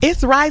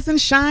It's Rise and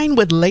Shine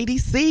with Lady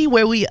C,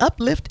 where we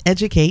uplift,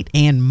 educate,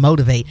 and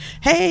motivate.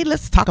 Hey,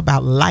 let's talk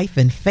about life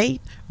and faith,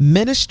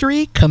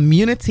 ministry,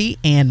 community,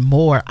 and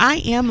more. I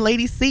am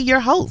Lady C,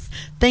 your host.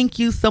 Thank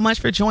you so much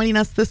for joining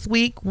us this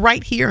week,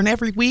 right here and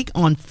every week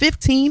on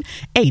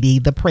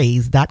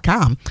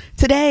 1580thepraise.com.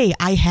 Today,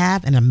 I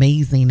have an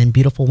amazing and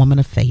beautiful woman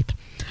of faith.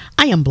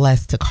 I am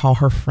blessed to call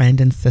her friend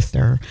and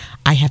sister.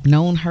 I have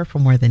known her for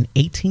more than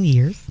 18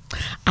 years.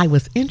 I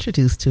was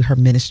introduced to her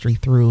ministry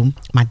through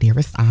my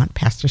dearest aunt,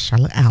 Pastor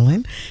Charlotte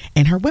Allen,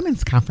 and her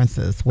women's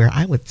conferences where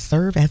I would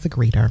serve as a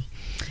greeter.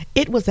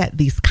 It was at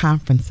these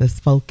conferences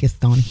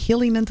focused on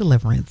healing and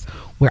deliverance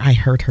where I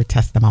heard her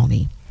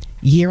testimony.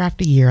 Year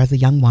after year, as a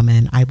young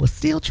woman, I was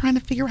still trying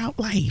to figure out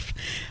life,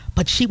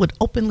 but she would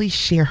openly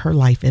share her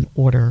life in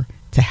order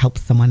to help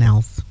someone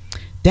else.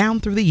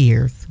 Down through the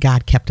years,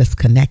 God kept us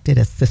connected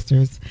as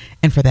sisters,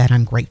 and for that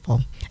I'm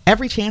grateful.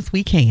 Every chance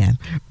we can,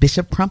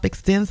 Bishop Crump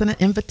extends an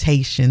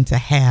invitation to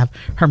have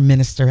her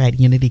minister at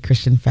Unity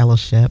Christian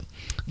Fellowship.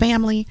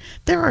 Family,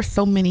 there are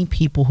so many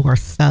people who are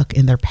stuck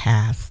in their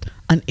past,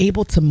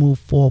 unable to move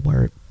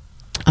forward.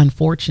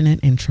 Unfortunate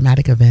and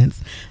traumatic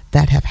events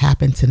that have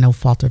happened to no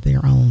fault of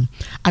their own.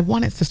 I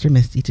wanted Sister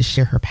Misty to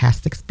share her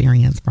past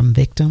experience from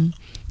victim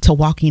to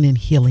walking in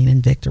healing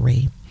and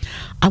victory.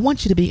 I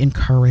want you to be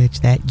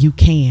encouraged that you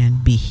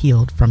can be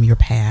healed from your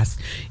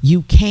past.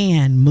 You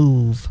can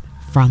move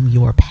from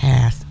your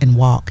past and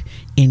walk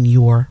in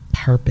your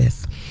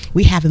purpose.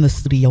 We have in the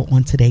studio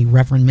on today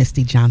Reverend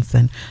Misty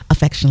Johnson,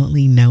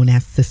 affectionately known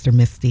as Sister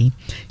Misty.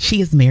 She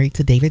is married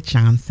to David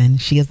Johnson.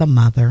 She is a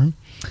mother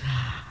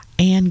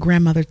and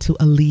grandmother to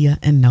Aaliyah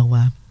and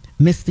Noah.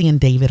 Misty and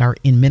David are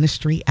in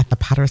ministry at the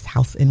Potter's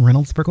House in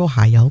Reynoldsburg,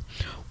 Ohio,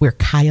 where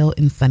Kyle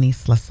and Sunny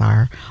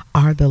Slessar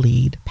are the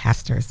lead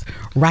pastors.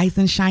 Rise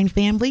and Shine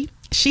family,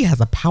 she has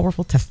a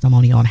powerful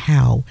testimony on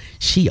how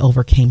she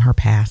overcame her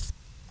past.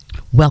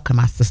 Welcome,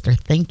 my sister.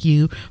 Thank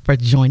you for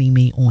joining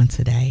me on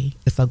today.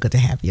 It's so good to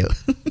have you.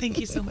 Thank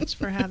you so much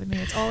for having me.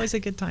 It's always a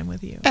good time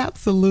with you.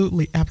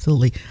 Absolutely,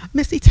 absolutely.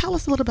 Misty, tell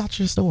us a little about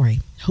your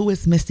story. Who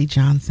is Misty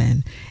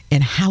Johnson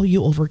and how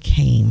you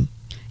overcame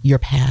your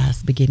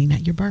past beginning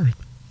at your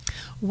birth?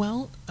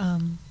 Well,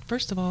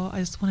 first of all, I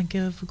just want to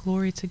give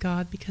glory to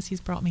God because he's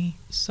brought me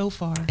so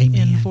far.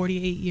 Amen. In 48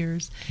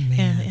 years.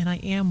 And I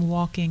am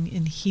walking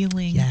in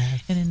healing.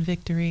 Yes. And in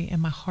victory,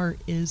 and my heart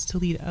is to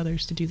lead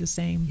others to do the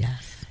same.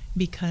 Yes.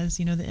 Because,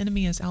 the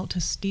enemy is out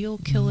to steal,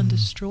 kill, and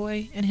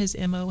destroy, and his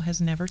MO has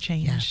never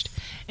changed. Yes.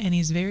 And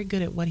he's very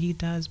good at what he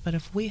does. But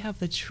if we have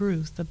the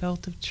truth, the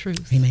belt of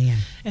truth, Amen.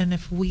 and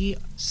if we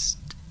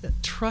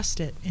trust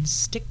it and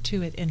stick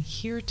to it and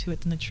adhere to it,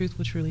 then the truth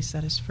will truly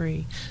set us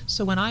free.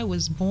 So when I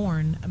was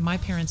born, my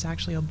parents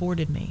actually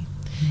aborted me.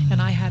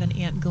 And I had an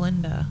Aunt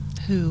Glenda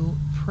who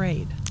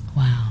prayed.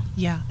 Wow.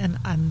 Yeah,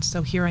 and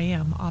so here I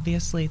am.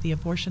 Obviously, the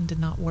abortion did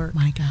not work.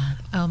 My God.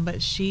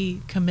 But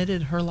she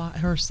committed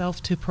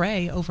herself to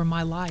pray over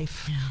my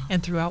life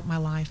and throughout my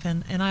life.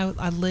 And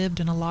I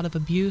lived in a lot of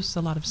abuse,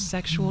 a lot of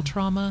sexual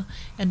trauma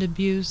and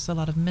abuse, a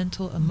lot of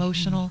mental,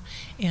 emotional.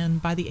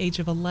 And by the age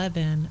of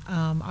 11,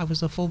 I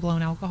was a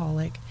full-blown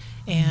alcoholic.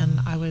 And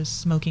I was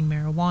smoking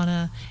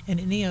marijuana and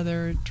any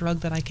other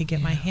drug that I could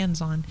get my hands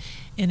on.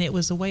 And it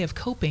was a way of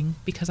coping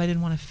because I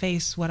didn't want to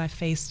face what I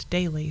faced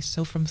daily.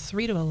 So from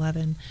 3 to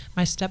 11,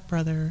 my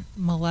stepbrother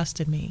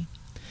molested me.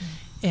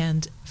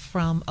 And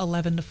from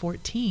 11 to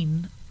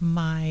 14,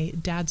 my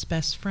dad's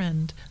best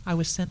friend I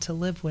was sent to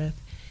live with,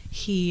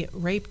 he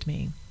raped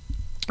me.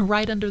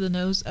 Right under the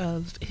nose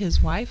of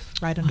his wife,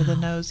 right under the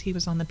nose. He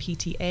was on the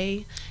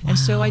PTA. And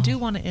so I do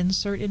want to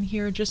insert in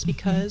here, just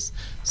because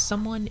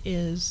someone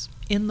is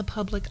in the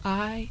public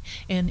eye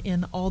and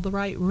in all the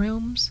right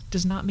rooms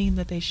does not mean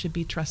that they should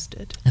be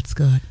trusted. That's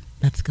good.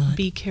 That's good.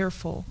 Be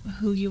careful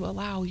who you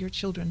allow your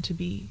children to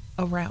be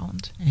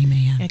around.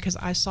 Amen. Because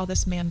I saw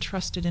this man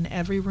trusted in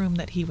every room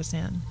that he was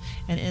in.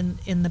 And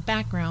in the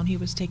background, he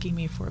was taking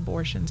me for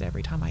abortions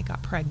every time I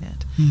got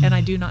pregnant. And I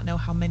do not know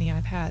how many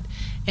I've had.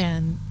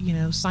 And,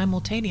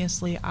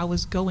 simultaneously, I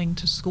was going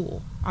to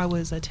school. I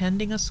was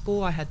attending a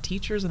school. I had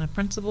teachers and a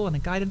principal and a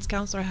guidance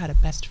counselor. I had a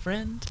best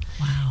friend.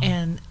 Wow.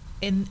 And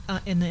in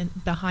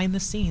behind the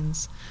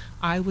scenes,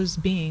 I was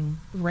being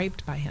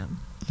raped by him.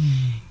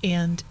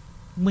 And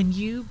when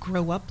you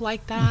grow up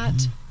like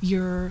that,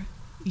 your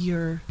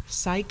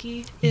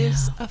psyche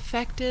is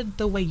affected,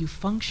 the way you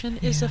function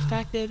is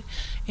affected,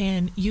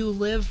 and you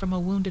live from a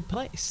wounded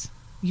place.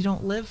 You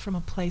don't live from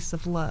a place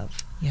of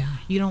love.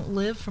 You don't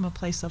live from a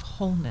place of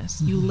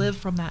wholeness. You live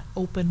from that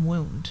open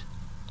wound.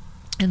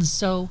 And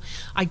so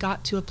I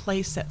got to a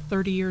place at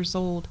 30 years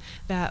old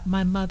that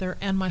my mother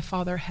and my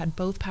father had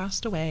both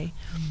passed away.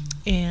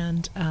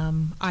 And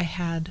I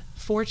had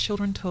 4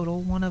 children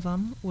total. One of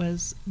them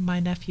was my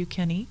nephew,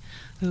 Kenny,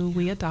 who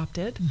we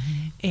adopted.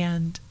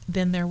 And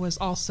then there was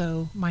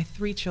also my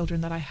 3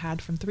 children that I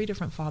had from 3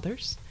 different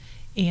fathers.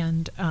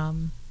 And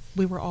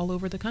we were all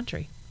over the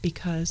country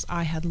because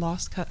I had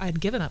I had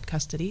given up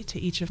custody to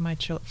each of my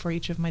for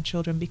each of my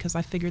children because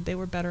I figured they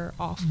were better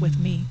off with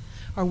me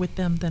or with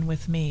them than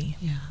with me.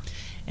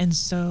 And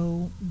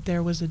so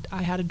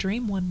I had a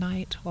dream one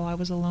night while I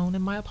was alone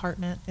in my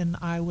apartment, and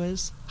I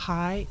was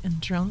high and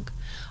drunk.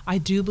 I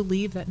do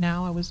believe that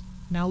now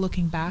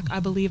looking back, I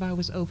believe I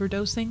was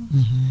overdosing.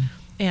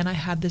 And I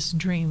had this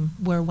dream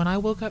where when I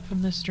woke up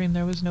from this dream,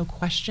 there was no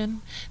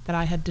question that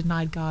I had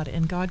denied God,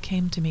 and God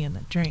came to me in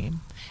that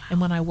dream. And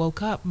when I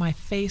woke up, my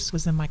face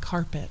was in my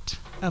carpet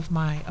of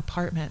my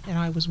apartment, and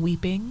I was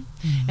weeping,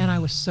 and I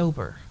was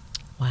sober.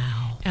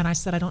 Wow. And I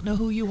said, I don't know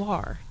who you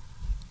are,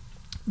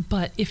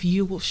 but if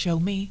you will show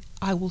me,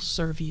 I will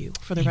serve you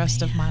for the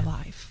rest of my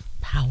life.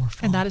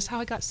 Powerful. And that is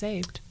how I got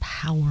saved.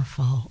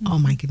 Powerful. Oh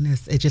my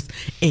goodness.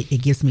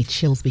 It gives me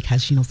chills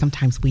because,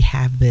 sometimes we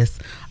have this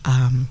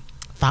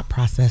thought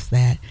process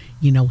that,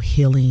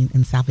 healing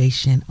and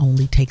salvation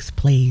only takes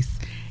place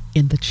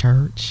in the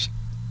church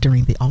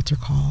during the altar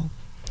call.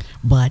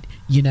 But,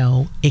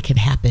 it can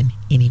happen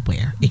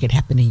anywhere. It could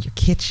happen in your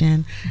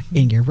kitchen,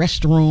 in your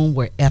restroom,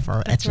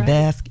 wherever, at your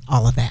desk,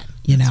 all of that,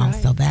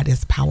 So that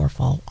is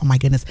powerful. Oh, my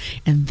goodness.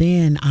 And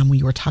then when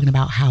you were talking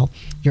about how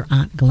your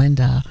Aunt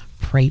Glenda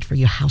prayed for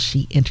you, how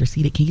she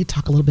interceded. Can you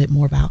talk a little bit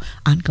more about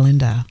Aunt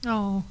Glenda?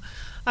 Oh,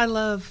 I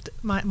loved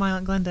my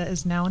Aunt Glenda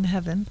is now in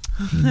heaven,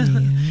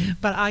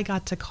 but I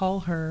got to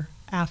call her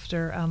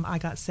after I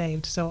got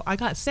saved. So I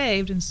got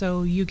saved, and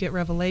so you get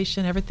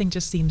revelation. Everything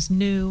just seems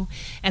new.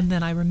 And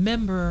then I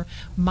remember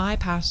my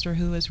pastor,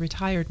 who is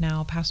retired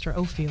now, Pastor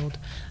Ofield.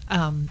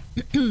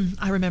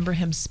 I remember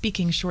him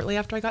speaking shortly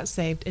after I got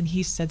saved, and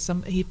he said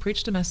he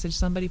preached a message.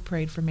 Somebody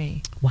prayed for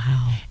me.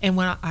 Wow! And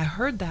when I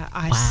heard that,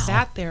 I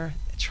sat there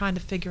trying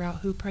to figure out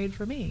who prayed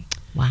for me.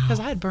 Wow! Because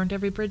I had burned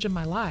every bridge in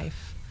my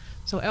life.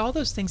 So all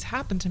those things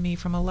happened to me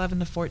from 11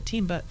 to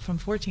 14, but from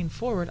 14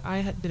 forward,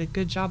 I did a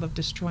good job of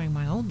destroying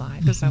my own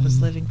life because I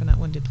was living from that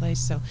wounded place.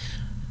 So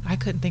I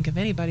couldn't think of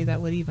anybody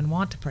that would even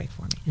want to pray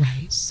for me.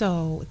 Right.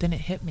 So then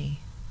it hit me,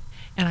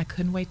 and I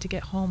couldn't wait to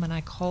get home, and I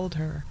called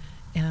her,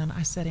 and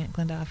I said, Aunt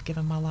Glenda, I've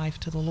given my life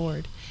to the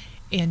Lord.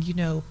 And,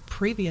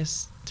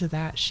 previous to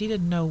that, she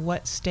didn't know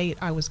what state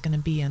I was going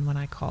to be in when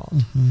I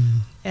called.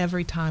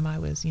 Every time I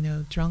was,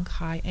 drunk,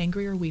 high,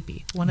 angry, or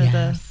weepy. One of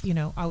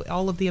the,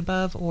 all of the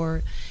above,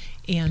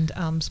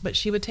 but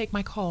she would take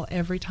my call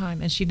every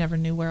time, and she never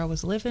knew where I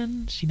was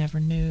living. She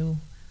never knew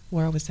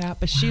where I was at,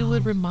 but she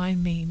would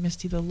remind me,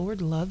 Misty, the Lord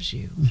loves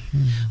you.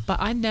 But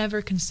I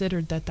never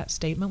considered that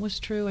statement was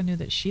true. I knew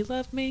that she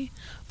loved me,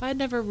 but I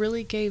never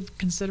really gave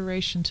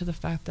consideration to the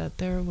fact that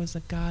there was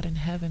a God in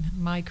heaven,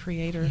 my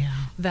creator,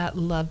 that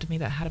loved me,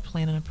 that had a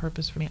plan and a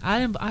purpose for me.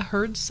 I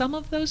heard some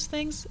of those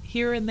things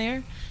here and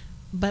there,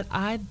 but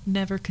I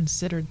never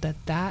considered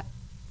that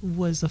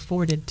was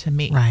afforded to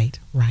me. Right.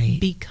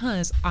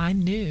 Because I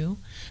knew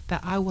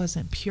that I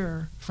wasn't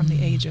pure from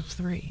the age of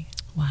 3.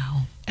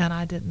 Wow. And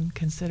I didn't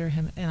consider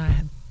him, and I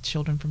had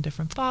children from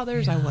different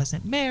fathers. I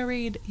wasn't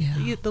married.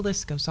 The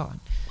list goes on.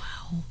 Wow.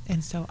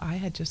 And so I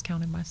had just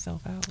counted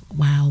myself out.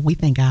 Wow. We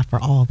thank God for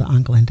all the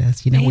Aunt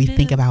Glendas. We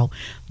think about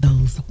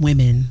those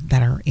women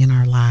that are in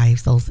our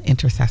lives, those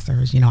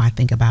intercessors. I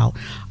think about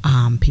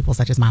people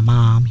such as my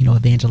mom,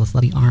 Evangelist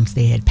Lovey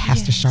Armstead,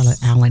 Pastor Charlotte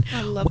Allen.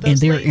 I love and those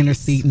they're ladies.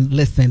 Interceding.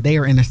 Listen, they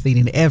are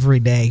interceding every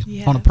day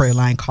on a prayer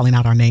line, calling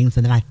out our names.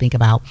 And then I think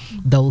about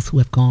those who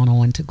have gone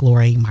on to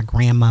glory, my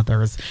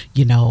grandmothers,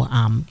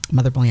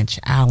 Mother Blanche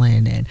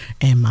Allen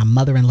and my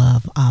mother-in-law,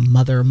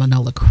 Mother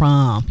Manola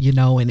Crump,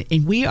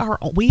 and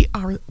we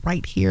are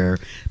right here,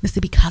 Misty,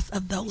 because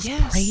of those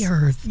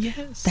prayers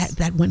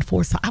that went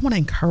forth. So I want to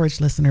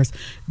encourage listeners,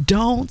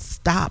 don't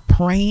stop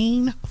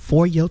praying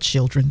for your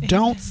children. Amen.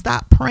 Don't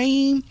stop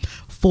praying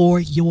for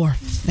your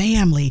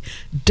family.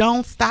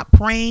 Don't stop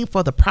praying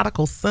for the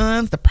prodigal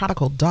sons, the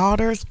prodigal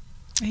daughters.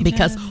 Amen.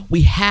 Because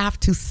we have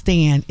to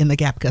stand in the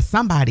gap, because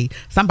somebody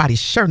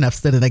sure enough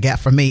stood in the gap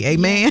for me.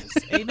 Amen.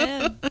 Yes.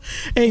 Amen.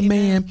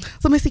 Amen.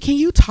 So, Missy, can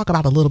you talk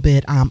about a little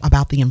bit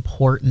about the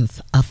importance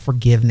of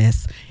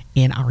forgiveness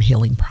in our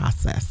healing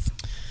process?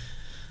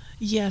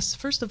 Yes.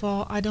 First of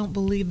all, I don't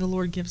believe the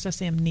Lord gives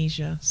us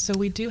amnesia. So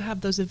we do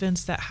have those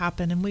events that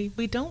happen, and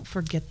we don't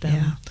forget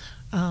them.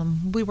 Yeah.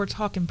 We were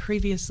talking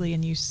previously,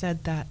 and you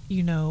said that,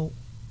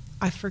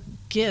 I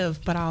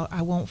forgive, but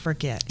I won't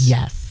forget.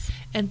 Yes.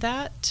 And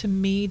that, to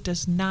me,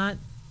 does not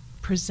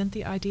present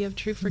the idea of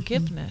true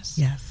forgiveness.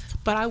 Yes.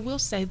 But I will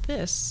say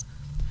this.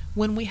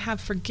 When we have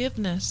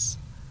forgiveness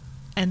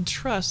and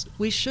trust,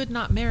 we should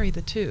not marry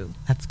the two.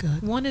 That's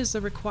good. One is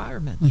a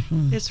requirement.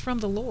 It's from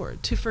the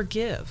Lord to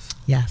forgive.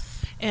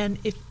 Yes. And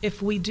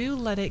if we do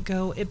let it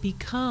go, it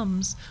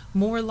becomes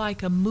more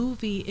like a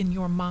movie in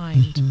your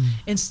mind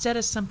instead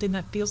of something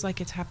that feels like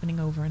it's happening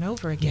over and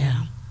over again.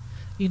 Yeah.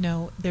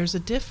 There's a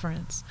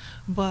difference,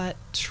 but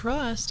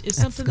trust is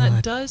That's something good.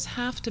 that does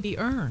have to be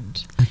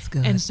earned. That's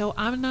good. And so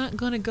I'm not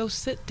going to go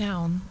sit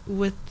down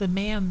with the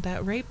man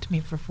that raped me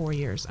for 4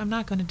 years. I'm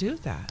not going to do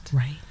that.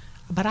 Right.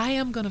 But I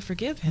am going to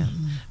forgive him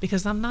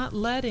because I'm not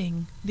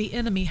letting the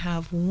enemy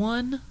have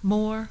one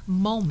more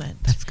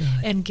moment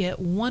good. and get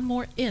one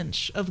more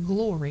inch of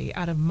glory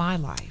out of my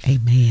life.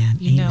 Amen.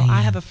 You know, Amen.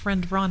 I have a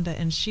friend, Rhonda,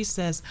 and she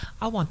says,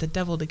 I want the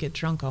devil to get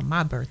drunk on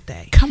my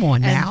birthday. Come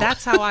on now. And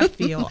that's how I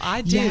feel.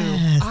 I do.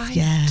 Yes,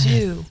 I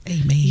do.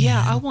 Amen.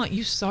 Yeah, I want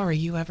you sorry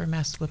you ever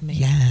messed with me.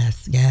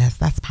 Yes,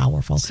 that's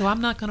powerful. So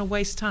I'm not going to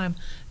waste time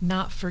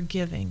not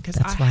forgiving, because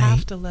I That's right.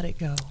 have to let it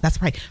go.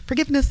 That's right.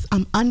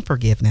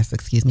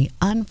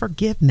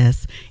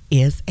 Unforgiveness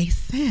is a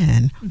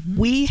sin.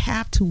 We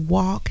have to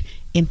walk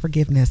in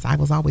forgiveness. I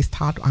was always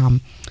taught,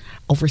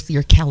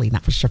 Overseer Kelly,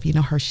 not for sure if you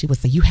know her, she would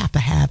say you have to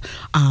have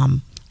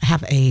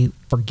a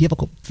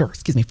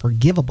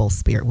forgivable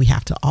spirit. We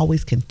have to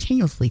always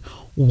continuously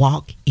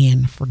walk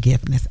in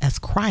forgiveness as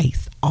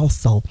Christ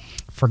also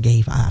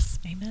forgave us.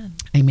 Amen.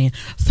 Amen.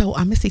 So,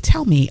 Missy,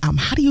 tell me,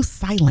 how do you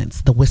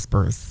silence the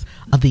whispers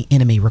of the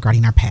enemy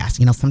regarding our past?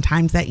 You know,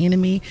 sometimes that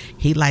enemy,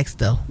 he likes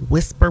to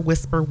whisper.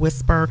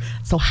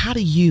 So how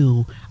do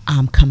you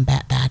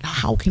combat that?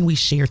 How can we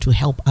share to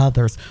help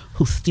others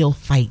who still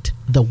fight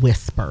the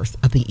whispers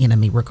of the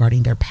enemy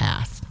regarding their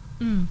past?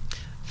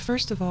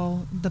 First of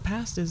all, the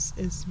past is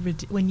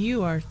when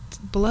you are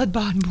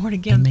blood-bought and born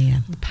again,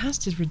 Amen. The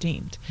past is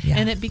redeemed. Yes.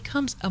 And it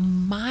becomes a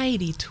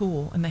mighty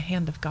tool in the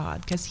hand of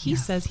God, because he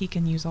says he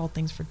can use all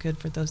things for good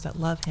for those that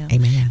love him.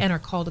 Amen. And are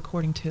called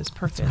according to his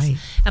purpose. That's right.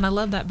 And I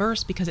love that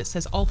verse because it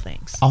says all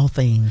things. All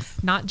things.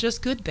 Not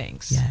just good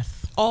things.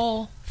 Yes.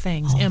 All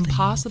things. All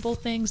impossible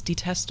things,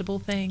 detestable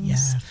things,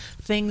 Yes.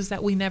 things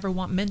that we never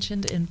want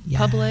mentioned in Yes.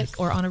 public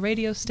or on a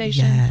radio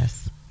station.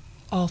 Yes.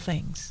 All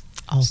things.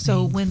 All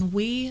So things. when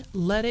we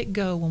let it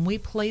go, when we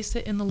place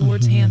it in the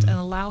Lord's hands and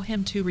allow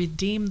him to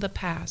redeem the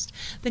past,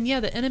 then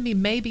the enemy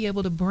may be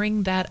able to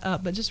bring that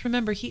up. But just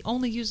remember, he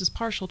only uses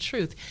partial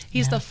truth.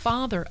 He's the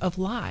father of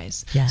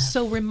lies. Yes.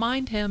 So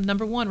remind him,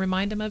 number one,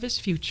 remind him of his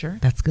future.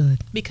 That's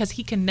good. Because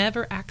he can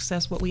never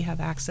access what we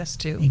have access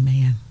to.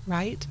 Amen.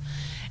 Right?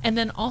 And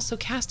then also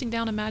casting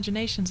down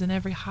imaginations and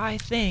every high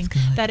thing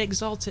that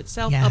exalts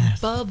itself Yes.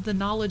 above the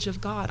knowledge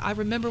of God. I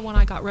remember when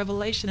I got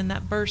revelation in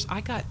that verse,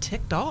 I got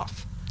ticked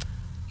off.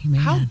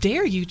 Amen. How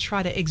dare you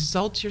try to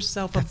exalt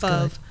yourself That's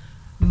above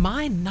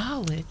my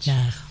knowledge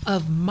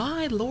of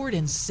my Lord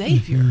and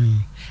Savior?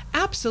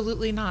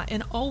 Absolutely not.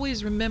 And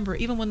always remember,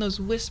 even when those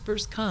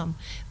whispers come,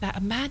 that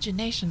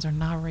imaginations are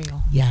not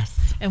real.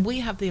 Yes. And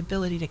we have the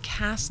ability to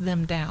cast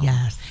them down.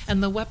 Yes.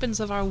 And the weapons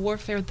of our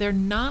warfare, they're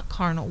not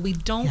carnal. We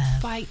don't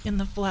fight in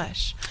the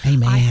flesh.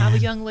 Amen. I have a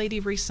young lady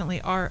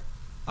recently, our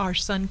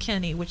son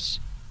Kenny, which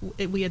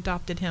we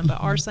adopted him,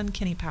 but our son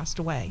Kenny passed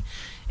away,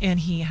 and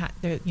he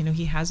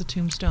has a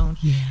tombstone.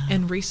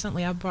 And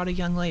recently I brought a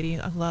young lady.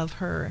 I love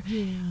her.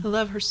 I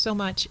love her so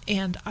much,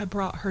 and I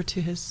brought her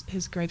to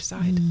his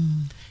graveside,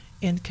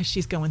 and because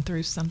she's going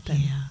through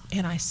something.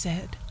 And I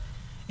said,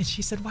 and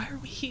she said, "Why are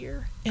we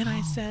here?" And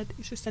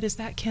she said, "Is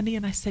that Kenny?"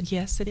 And I said,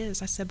 "Yes, it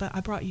is." I said, "But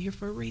I brought you here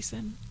for a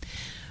reason,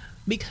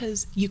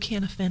 because you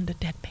can't offend a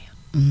dead man.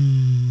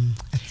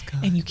 That's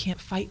good. And you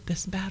can't fight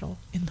this battle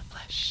in the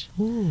flesh.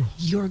 Ooh.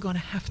 You're gonna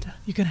have to die.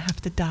 You're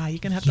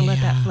gonna have to let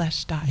that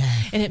flesh die."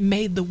 And it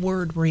made the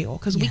word real,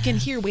 because we can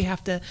hear we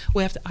have to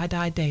I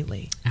die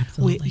daily.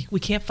 Absolutely. We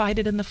can't fight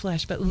it in the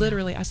flesh, but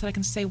literally I said I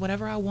can say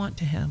whatever I want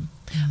to him.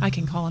 I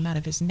can call him out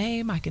of his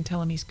name. I can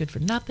tell him he's good for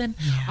nothing.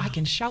 I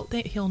can shout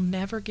that he'll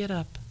never get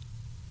up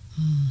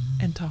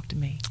and talk to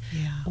me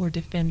or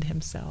defend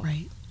himself.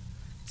 Right.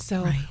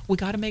 So we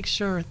got to make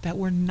sure that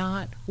we're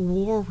not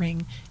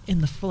warring in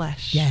the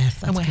flesh.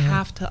 Yes, and we that's good.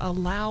 have to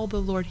allow the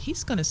Lord.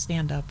 He's going to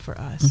stand up for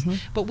us.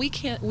 But we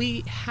can't.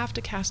 We have to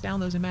cast down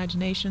those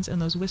imaginations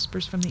and those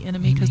whispers from the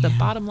enemy, because the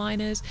bottom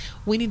line is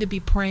we need to be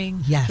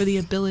praying for the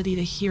ability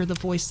to hear the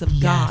voice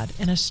of God.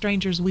 And as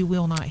strangers, we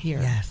will not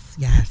hear.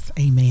 Yes.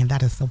 Amen.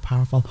 That is so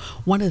powerful.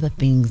 One of the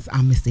things,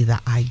 Misty,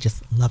 that I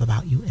just love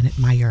about you and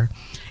admire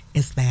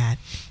is that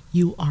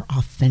you are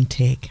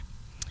authentic.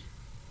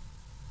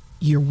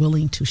 You're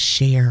willing to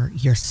share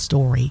your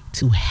story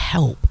to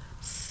help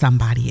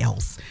somebody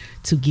else,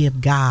 to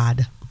give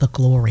God the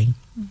glory.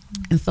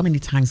 And so many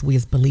times we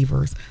as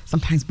believers,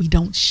 sometimes we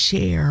don't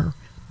share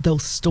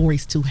those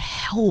stories to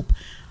help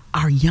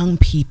our young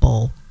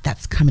people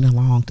that's coming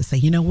along, to say,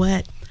 you know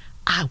what?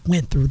 I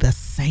went through the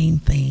same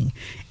thing,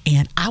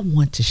 and I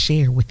want to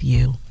share with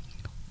you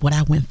what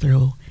I went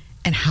through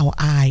and how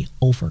I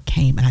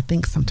overcame. And I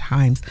think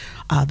sometimes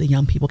the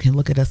young people can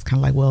look at us kind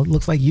of like, well, it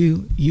looks like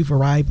you've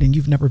arrived and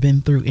you've never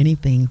been through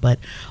anything, but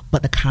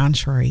the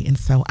contrary. And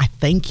so I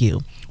thank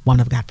you,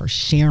 woman of God, for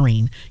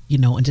sharing,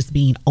 and just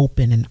being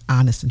open and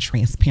honest and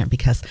transparent,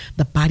 because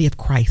the body of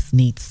Christ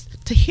needs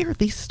to hear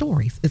these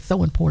stories. It's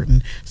so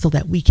important so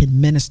that we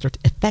can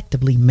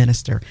effectively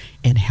minister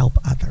and help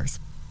others.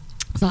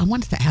 So I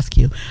wanted to ask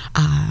you,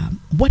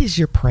 what is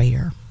your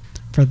prayer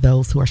for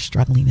those who are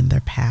struggling in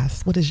their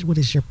past? What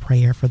is your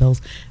prayer for those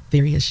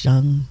various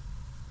young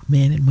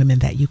men and women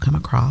that you come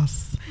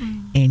across,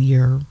 and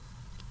you're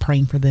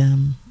praying for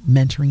them,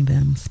 mentoring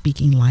them,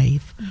 speaking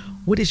life?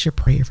 What is your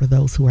prayer for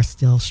those who are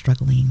still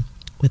struggling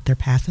with their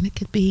past? And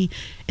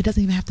it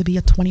doesn't even have to be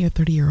a 20 or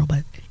 30-year-old,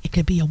 but it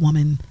could be a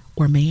woman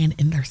or man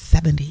in their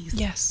 70s.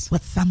 Yes.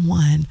 With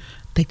someone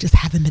they just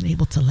haven't been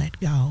able to let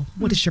go.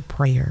 What is your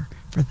prayer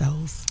for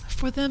those?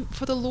 For them,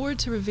 for the Lord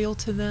to reveal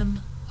to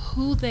them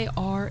who they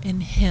are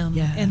in Him.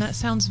 Yes. And that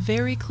sounds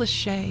very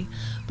cliche,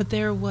 but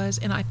there was,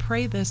 and I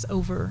pray this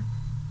over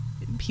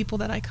people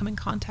that I come in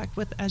contact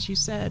with, as you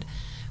said,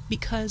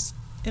 because,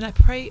 and I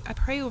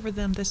pray over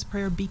them this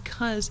prayer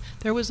because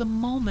there was a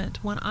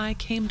moment when I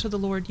came to the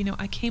Lord.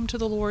 I came to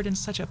the Lord in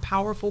such a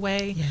powerful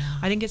way. Yeah.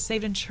 I didn't get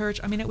saved in church.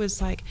 I mean, it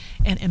was like,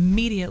 and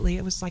immediately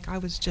it was like I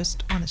was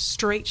just on a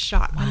straight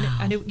shot. Wow.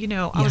 I knew,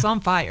 I was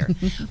on fire,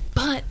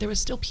 but there was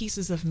still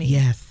pieces of me.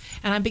 Yes.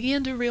 And I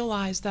began to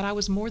realize that I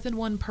was more than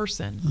one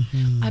person.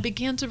 Mm-hmm. I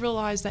began to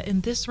realize that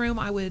in this room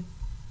I would,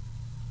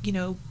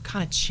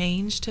 kind of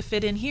change to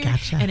fit in here.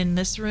 Gotcha. And in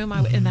this room,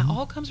 and that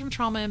all comes from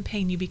trauma and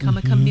pain. You become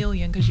a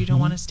chameleon because you don't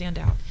want to stand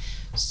out.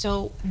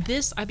 So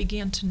this I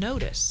began to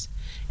notice.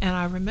 And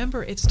I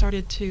remember it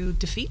started to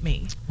defeat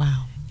me.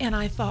 Wow. And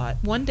I thought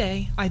one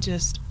day I'd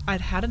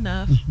had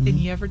enough. And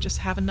you ever just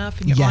have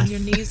enough and you're on your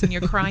knees and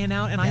you're crying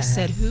out. And I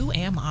said, who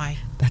am I?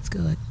 That's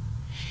good.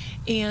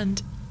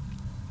 And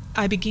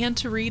I began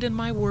to read in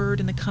my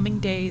word in the coming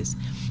days.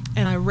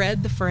 And I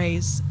read the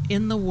phrase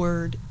in the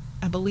word,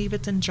 I believe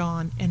it's in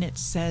John, and it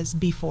says,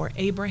 before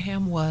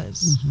Abraham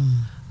was,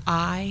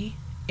 I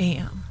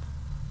am.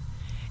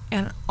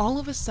 And all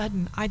of a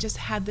sudden, I just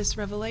had this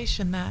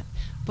revelation that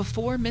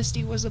before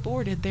Misty was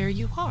aborted, there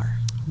you are.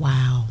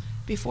 Wow.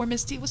 Before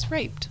Misty was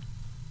raped,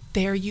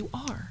 there you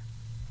are.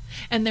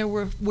 And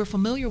we're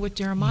familiar with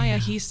Jeremiah.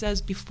 He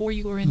says, before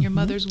you were in your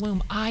mother's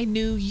womb, I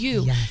knew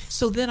you. Yes.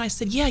 So then I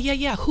said,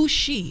 yeah. Who's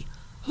she?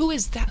 Who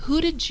is that?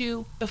 Who did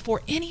you,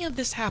 before any of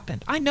this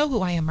happened? I know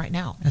who I am right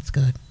now. That's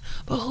good.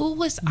 But who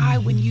was I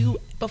when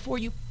before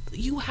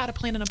you had a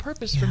plan and a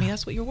purpose for me?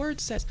 That's what your word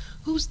says.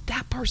 Who's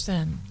that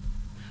person?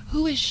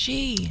 Who is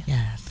she?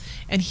 Yes.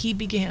 And he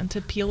began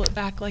to peel it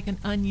back like an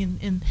onion,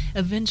 and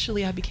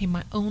eventually I became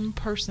my own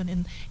person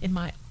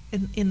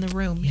in the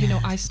room.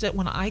 Yes.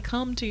 When I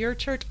come to your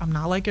church, I'm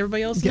not like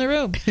everybody else in the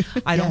room.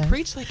 I don't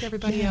preach like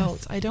everybody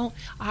else.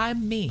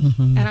 I'm me,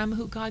 and I'm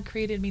who God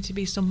created me to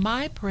be. So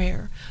my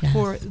prayer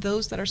for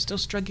those that are still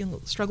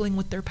struggling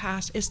with their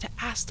past is to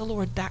ask the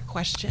Lord that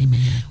question.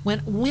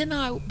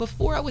 Amen.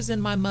 Before I was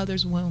in my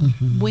mother's womb,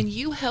 when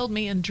you held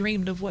me and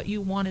dreamed of what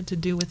you wanted to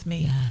do with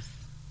me,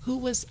 who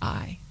was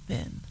I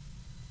then?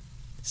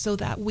 So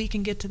that we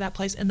can get to that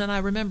place. And then I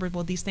remembered,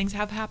 well, these things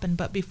have happened,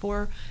 but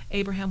before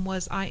Abraham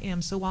was, I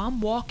am. So while I'm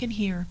walking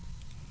here,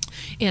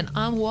 and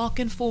I'm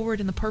walking forward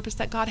in the purpose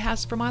that God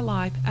has for my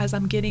life, as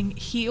I'm getting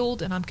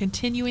healed and I'm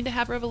continuing to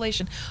have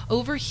revelation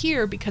over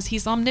here, because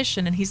He's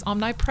omniscient and He's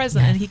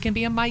omnipresent, and He can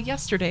be in my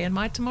yesterday and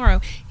my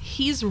tomorrow.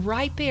 He's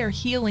right there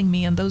healing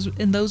me in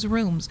those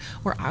rooms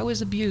where I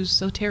was abused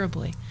so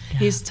terribly.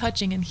 He's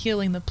touching and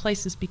healing the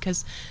places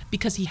because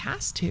He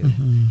has to.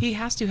 He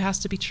has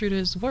to be true to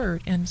His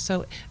word. And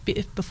so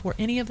if before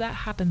any of that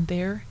happened,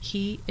 there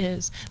He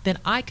is, then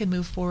I can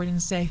move forward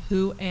and say,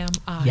 who am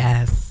I?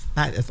 Yes.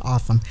 That is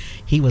awesome.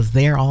 He was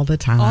there all the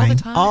time. All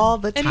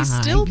the time. And He's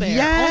still there.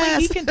 Yes.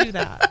 Only He can do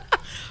that.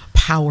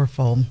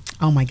 Powerful.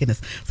 Oh my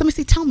goodness. So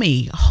Missy, tell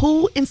me,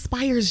 who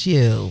inspires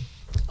you?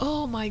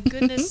 Oh my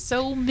goodness.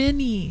 So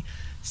many.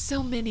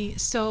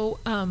 So,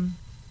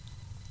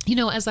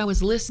 as I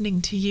was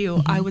listening to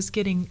you, I was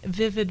getting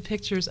vivid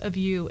pictures of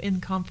you in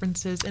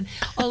conferences, and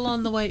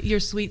along the way, your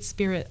sweet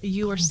spirit.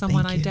 You are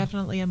someone I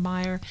definitely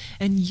admire,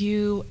 and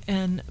you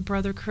and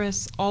Brother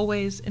Chris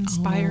always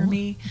inspire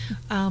me.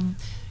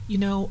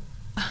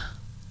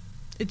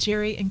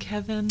 Jerry and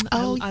Kevin,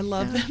 I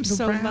love them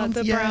so much.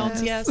 The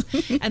Browns, yes.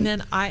 And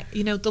then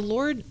the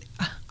Lord,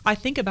 I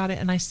think about it,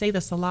 and I say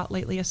this a lot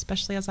lately,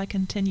 especially as I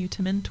continue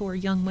to mentor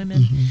young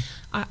women.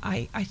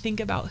 I think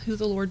about who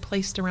the Lord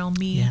placed around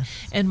me,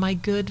 and my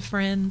good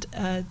friend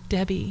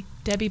Debbie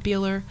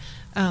Beeler.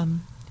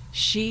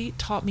 She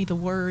taught me the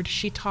word.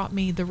 She taught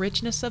me the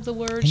richness of the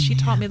word. Amen. She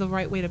taught me the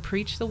right way to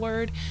preach the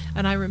word.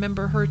 And I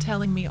remember her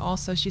telling me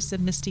also, she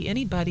said, Misty,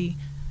 anybody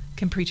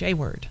can preach a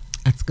word.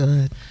 That's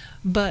good.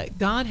 But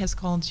God has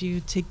called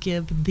you to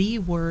give the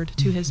word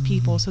to His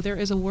people. So there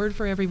is a word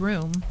for every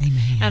room.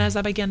 Amen. And as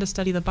I began to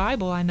study the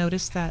Bible, I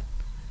noticed that,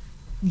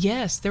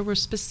 yes, there were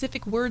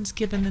specific words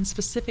given in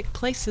specific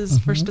places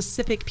for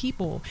specific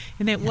people.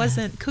 And it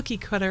wasn't cookie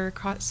cutter.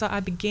 So I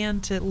began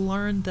to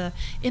learn the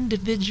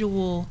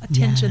individual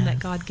attention that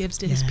God gives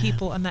to His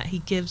people, and that He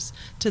gives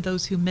to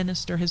those who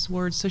minister His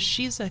word. So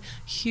she's a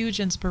huge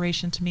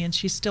inspiration to me, and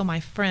she's still my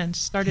friend.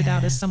 Started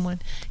out as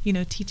someone,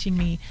 teaching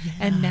me,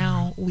 and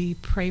now we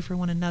pray for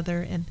one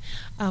another. And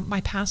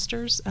my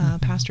pastors,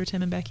 Pastor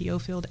Tim and Becky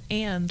Ofield,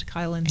 and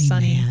Kyle and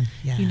Sonny,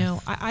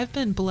 I've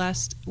been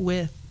blessed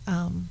with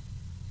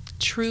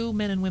true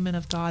men and women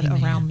of God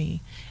around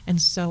me,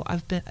 and so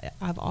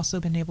I've also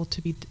been able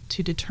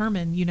to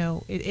determine.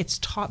 It's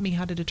taught me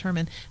how to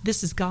determine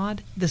this is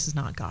God, this is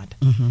not God,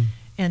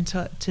 and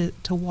to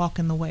walk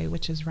in the way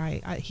which is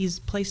right. He's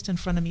placed in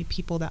front of me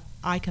people that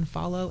I can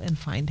follow and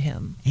find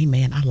Him.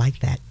 Amen. I like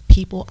that.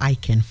 People I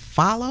can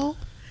follow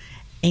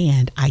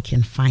and I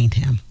can find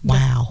him.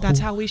 Wow. That's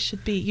how we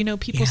should be. You know,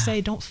 people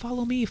say, don't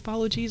follow me,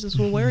 follow Jesus.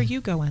 Well, where are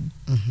you going?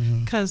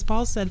 Because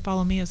Paul said,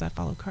 follow me as I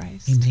follow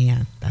Christ.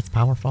 Amen. That's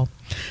powerful.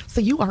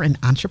 So you are an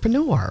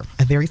entrepreneur,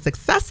 a very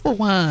successful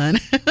one.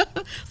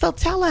 So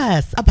tell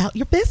us about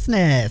your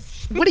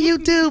business. What do you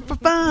do for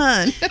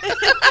fun?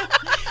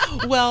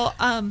 Well,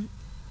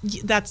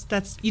 that's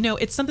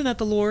it's something that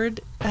the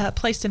Lord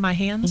placed in my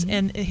hands,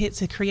 and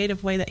it's a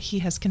creative way that he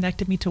has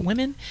connected me to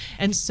women.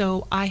 And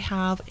so I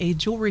have a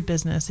jewelry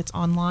business. It's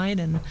online,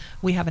 and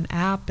we have an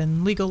app,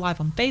 and we go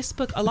live on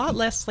Facebook, a lot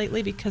less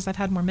lately because I've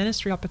had more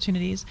ministry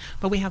opportunities,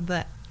 but we have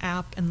the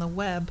app and the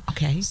web,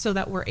 so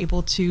that we're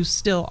able to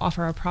still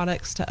offer our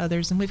products to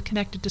others. And we've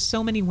connected to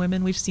so many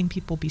women. We've seen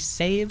people be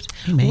saved.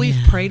 Amen.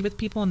 We've prayed with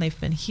people and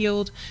they've been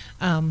healed.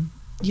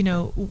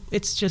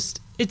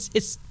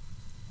 It's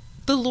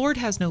the Lord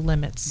has no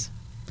limits.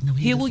 No,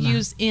 he will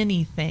use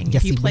anything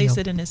if you place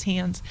it in his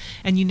hands.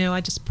 And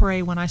I just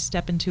pray when I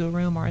step into a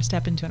room or I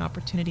step into an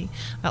opportunity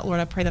that, Lord,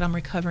 I pray that I'm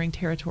recovering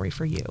territory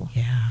for you.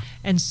 Yeah.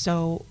 And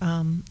so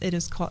it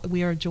is called,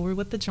 we are Jewelry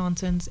with the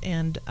Johnsons,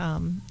 and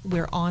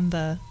we're on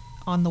the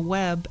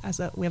web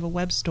we have a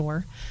web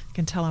store. You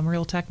can tell I'm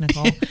real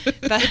technical,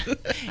 but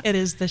it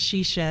is the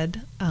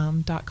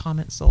sheshed.com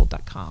and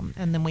sold.com.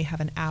 And then we have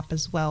an app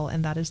as well,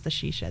 and that is the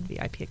She Shed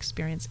VIP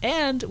experience.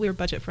 And we're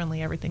budget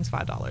friendly. Everything's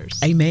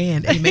 $5.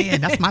 Amen. Amen.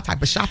 That's my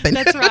type of shopping.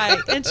 That's right.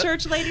 And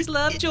church ladies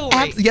love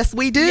jewelry. Yes,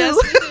 we do. Yes,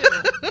 we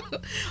do.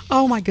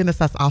 Oh my goodness,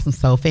 that's awesome.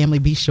 So family,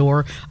 be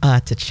sure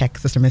to check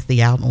Sister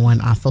Misty out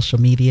on social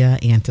media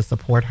and to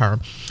support her.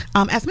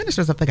 As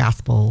ministers of the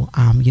gospel,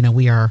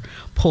 we are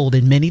pulled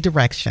in many directions.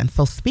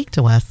 So speak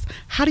to us.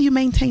 How do you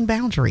maintain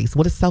boundaries?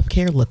 What does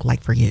self-care look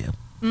like for you?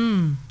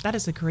 That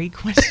is a great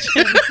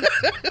question.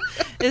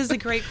 It is a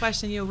great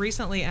question.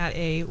 Recently at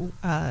a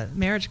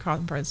marriage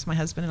conference my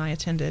husband and I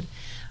attended,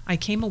 I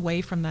came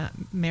away from that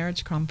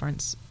marriage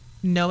conference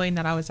knowing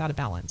that I was out of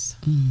balance.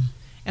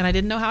 And I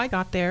didn't know how I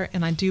got there.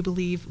 And I do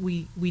believe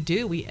we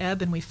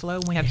ebb and we flow,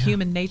 and we have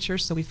human nature.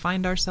 So we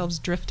find ourselves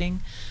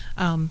drifting,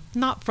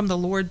 not from the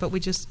Lord, but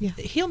we just,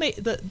 he'll make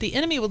the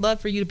enemy would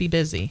love for you to be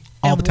busy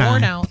all and the time.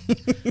 Worn out.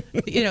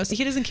 So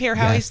he doesn't care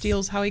how he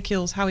steals, how he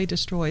kills, how he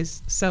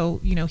destroys.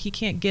 So, he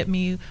can't get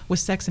me with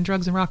sex and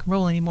drugs and rock and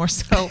roll anymore.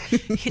 So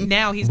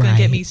now he's going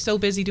to get me so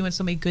busy doing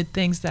so many good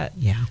things that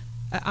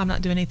I'm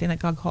not doing anything that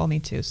God called me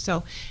to.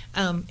 So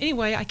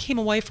anyway, I came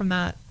away from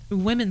that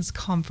women's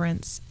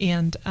conference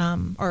and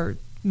or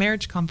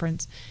marriage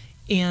conference,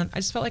 and I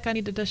just felt like I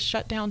needed to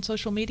shut down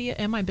social media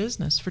and my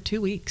business for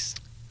 2 weeks.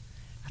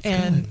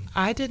 That's good.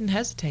 I didn't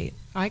hesitate.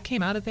 I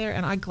came out of there,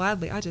 and I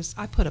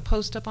put a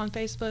post up on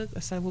Facebook. I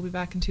said we'll be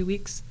back in 2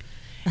 weeks.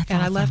 That's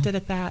awesome. I left it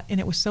at that, and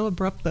it was so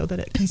abrupt though that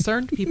it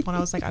concerned people, and I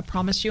was like, I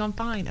promise you I'm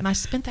fine. And I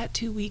spent that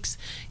 2 weeks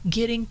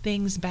getting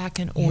things back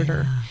in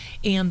order.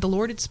 And the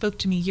Lord had spoke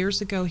to me years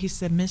ago. He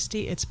said,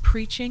 Misty, it's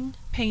preaching,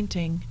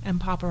 painting, and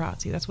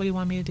paparazzi. That's what he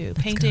wanted me to do.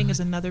 That's painting good. Is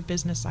another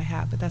business I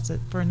have, but that's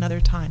it for another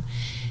time.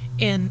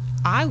 And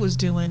I was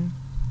doing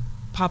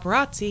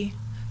paparazzi,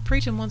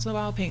 preaching once in a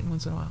while, painting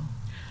once in a while.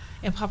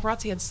 And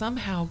paparazzi had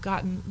somehow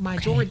gotten, my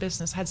jewelry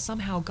business had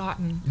somehow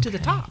gotten to the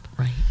top.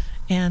 Right.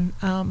 And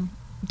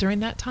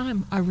during that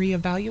time, I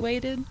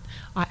reevaluated.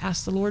 I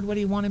asked the Lord what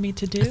he wanted me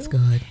to do. That's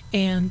good.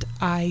 And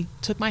I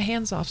took my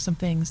hands off some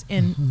things,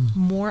 and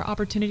more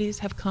opportunities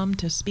have come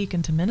to speak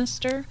and to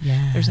minister.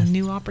 Yes. There's a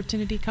new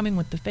opportunity coming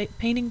with the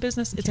painting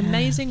business. It's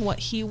amazing what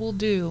he will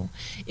do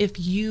if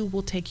you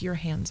will take your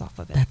hands off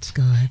of it. That's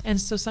good.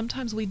 And so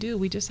sometimes we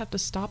just have to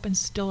stop and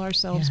still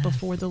ourselves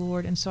before the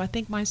Lord. And so I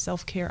think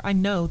I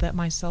know that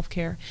my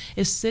self-care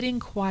is sitting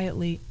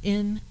quietly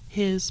in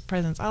his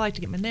presence. I like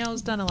to get my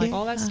nails done. I like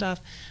all that stuff.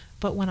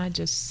 But when I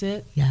just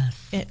sit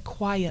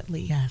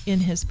quietly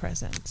in his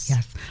presence.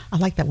 Yes. I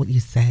like that what you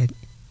said,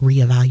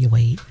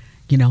 reevaluate.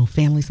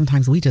 Family,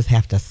 sometimes we just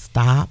have to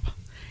stop,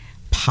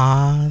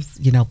 pause,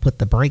 put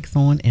the brakes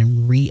on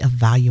and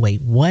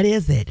reevaluate. What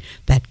is it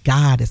that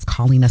God is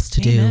calling us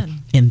to do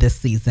in this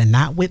season?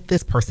 Not what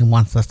this person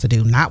wants us to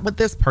do, not what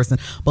this person,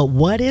 but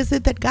what is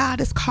it that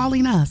God is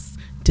calling us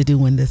to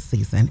do in this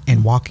season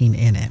and walking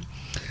in it?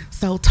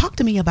 So talk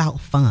to me about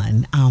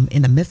fun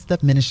in the midst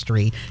of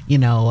ministry,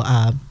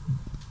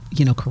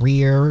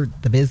 career,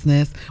 the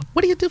business.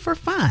 What do you do for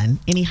fun?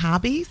 Any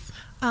hobbies?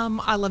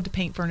 I love to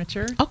paint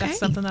furniture. Okay. That's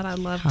something that I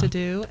love to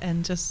do,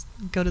 and just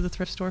go to the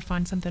thrift store,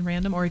 find something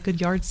random or a good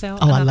yard sale.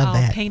 Oh, and I love I'll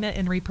that. paint it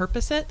and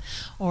repurpose it.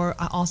 Or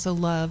I also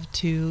love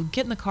to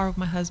get in the car with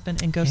my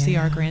husband and go see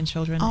our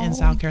grandchildren in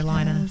South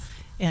Carolina.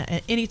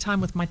 Yes. Any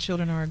time with my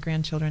children or our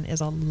grandchildren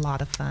is a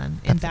lot of fun.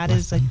 And that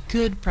is a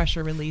good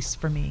pressure release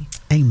for me.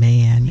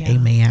 Amen. Yeah.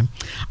 Amen.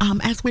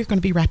 As we're going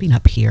to be wrapping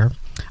up here,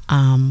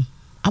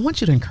 I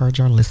want you to encourage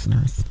our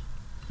listeners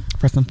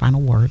for some final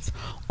words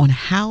on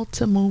how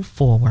to move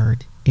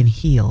forward and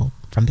heal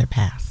from their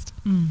past.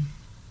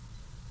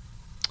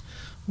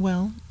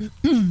 Well,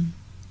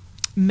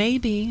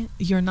 maybe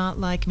you're not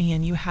like me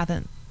and you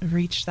haven't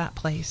reached that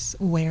place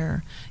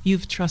where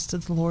you've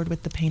trusted the Lord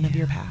with the pain of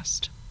your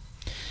past.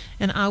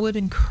 And I would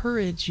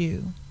encourage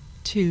you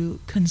to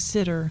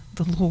consider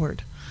the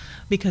Lord,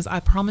 because I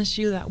promise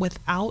you that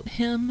without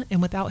him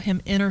and without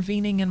him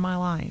intervening in my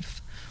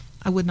life,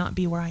 I would not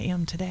be where I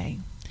am today.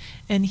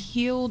 And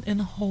healed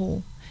and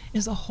whole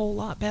is a whole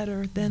lot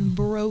better than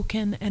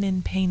broken and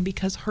in pain,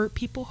 because hurt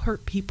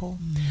people,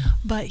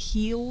 but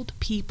healed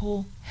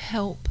people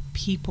help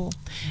people.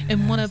 Yes.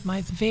 And one of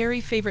my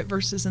very favorite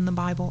verses in the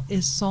Bible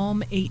is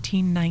Psalm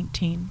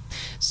 18:19.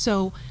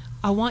 So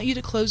I want you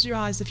to close your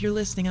eyes. If you're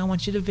listening, I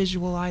want you to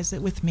visualize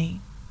it with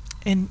me.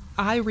 And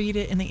I read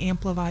it in the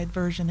Amplified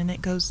Version, and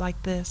it goes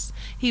like this.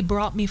 He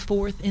brought me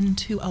forth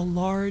into a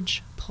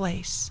large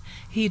place.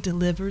 He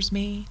delivers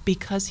me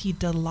because he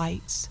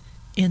delights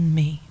in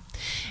me.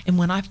 And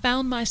when I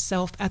found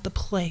myself at the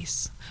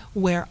place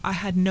where I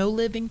had no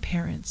living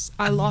parents,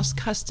 I lost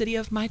custody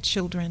of my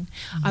children,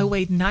 I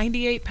weighed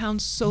 98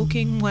 pounds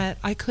soaking wet,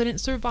 I couldn't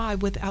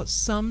survive without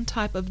some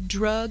type of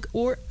drug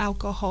or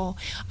alcohol,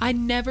 I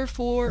never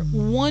for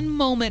one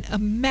moment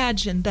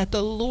imagined that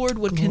the Lord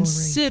would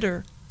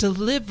consider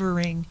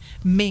delivering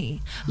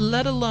me,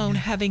 let alone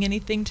having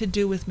anything to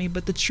do with me.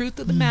 But the truth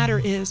of the matter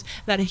is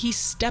that he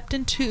stepped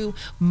into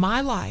my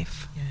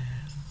life.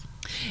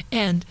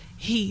 And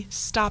he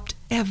stopped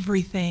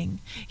everything.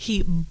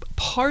 He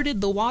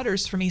parted the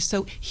waters for me,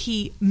 so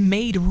he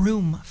made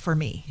room for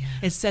me. Yes.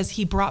 It says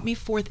he brought me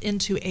forth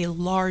into a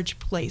large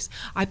place.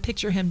 I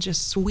picture him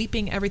just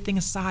sweeping everything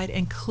aside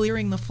and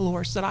clearing the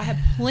floor so that I have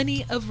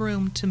plenty of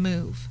room to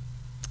move.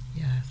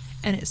 Yes.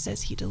 And it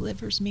says he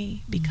delivers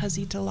me because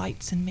he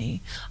delights in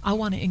me. I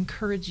want to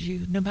encourage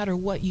you, no matter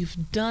what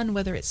you've done,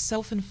 whether it's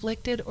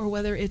self-inflicted or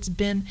whether it's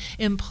been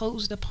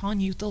imposed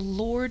upon you, the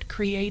Lord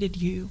created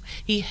you.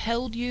 He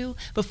held you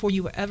before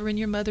you were ever in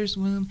your mother's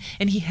womb,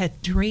 and he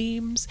had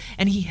dreams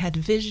and he had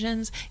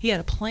visions. He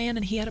had a plan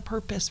and he had a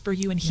purpose for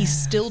you, and he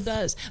still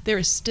does. There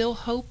is still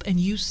hope, and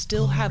you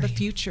still have a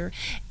future.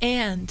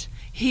 And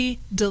he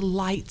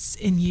delights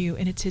in you,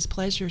 and it's his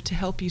pleasure to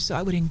help you. So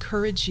I would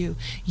encourage you,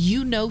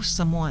 you know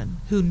someone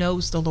who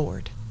knows the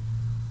Lord.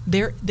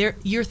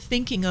 You're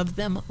thinking of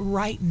them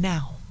right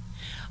now.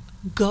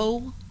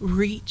 Go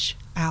reach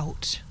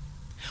out.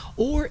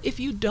 Or if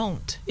you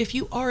don't, if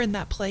you are in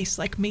that place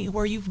like me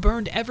where you've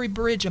burned every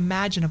bridge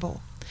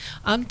imaginable,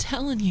 I'm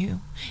telling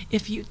you,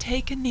 if you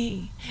take a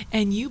knee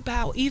and you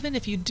bow, even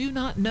if you do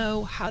not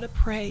know how to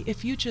pray,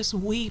 if you just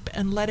weep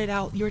and let it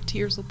out, your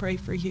tears will pray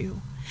for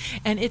you.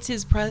 And it's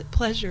his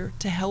pleasure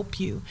to help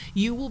you.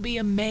 You will be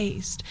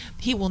amazed.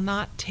 He will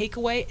not take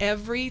away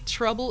every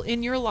trouble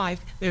in your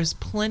life. There's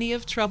plenty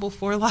of trouble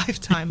for a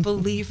lifetime,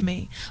 believe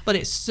me. But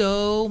it's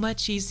so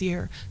much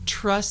easier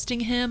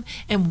trusting him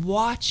and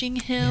watching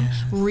him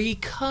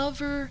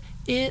recover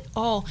it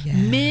all.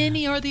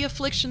 Many are the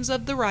afflictions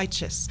of the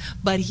righteous,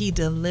 but he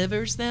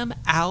delivers them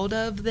out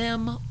of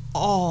them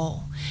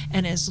all.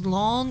 And as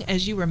long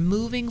as you are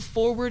moving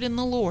forward in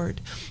the Lord,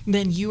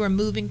 then you are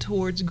moving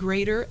towards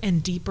greater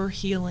and deeper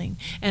healing.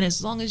 And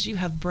as long as you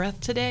have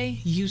breath today,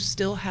 you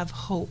still have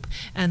hope,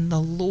 and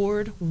the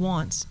Lord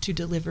wants to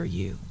deliver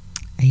you.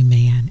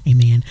 Amen.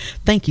 Amen.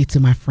 Thank you to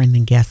my friend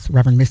and guest,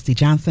 Reverend Misty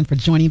Johnson, for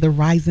joining the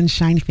Rise and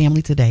Shine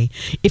family today.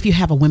 If you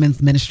have a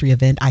women's ministry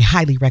event, I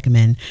highly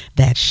recommend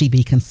that she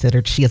be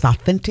considered. She is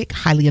authentic,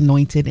 highly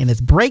anointed, and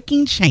is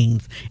breaking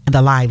chains in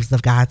the lives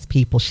of God's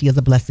people. She is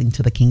a blessing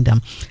to the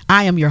kingdom.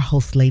 I am your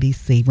host, Lady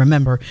C.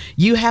 Remember,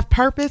 you have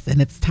purpose,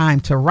 and it's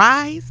time to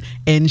rise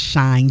and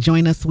shine.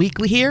 Join us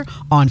weekly here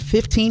on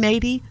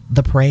 1580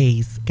 The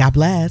Praise. God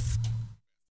bless.